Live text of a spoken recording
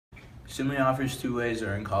Simile offers two ways to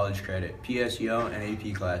earn college credit, pseo and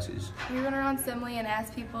AP classes. We went around Simile and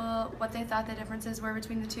asked people what they thought the differences were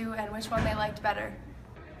between the two and which one they liked better.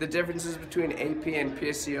 The differences between AP and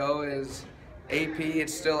pseo is AP,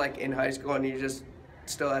 it's still like in high school and you're just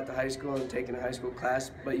still at the high school and taking a high school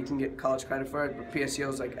class, but you can get college credit for it. But pseo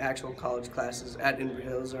is like actual college classes at Inver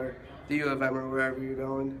Hills or the U of M or wherever you're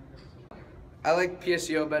going. I like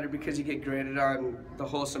pseo better because you get graded on the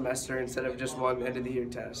whole semester instead of just one end of the year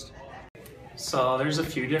test. So there's a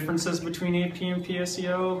few differences between AP and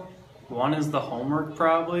pseo. One is the homework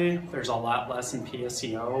probably. There's a lot less in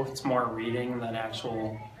pseo. It's more reading than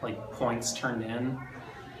actual points turned in.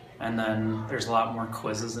 And then there's a lot more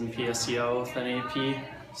quizzes in pseo than AP.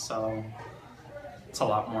 So it's a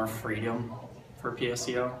lot more freedom for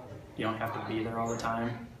pseo. You don't have to be there all the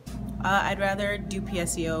time. I'd rather do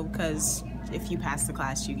pseo because if you pass the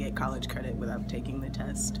class, you get college credit without taking the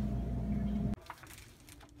test.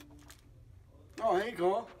 Oh, hey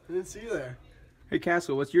Cole, I didn't see you there. Hey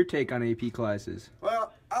Castle, what's your take on AP classes?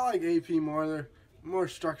 Well, I like AP more. They're more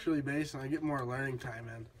structurally based and I get more learning time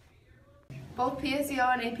in. Both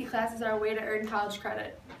pseo and AP classes are a way to earn college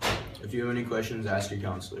credit. If you have any questions, ask your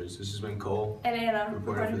counselors. This has been Cole, And Anna,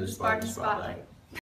 reporter for the Spartan Spotlight.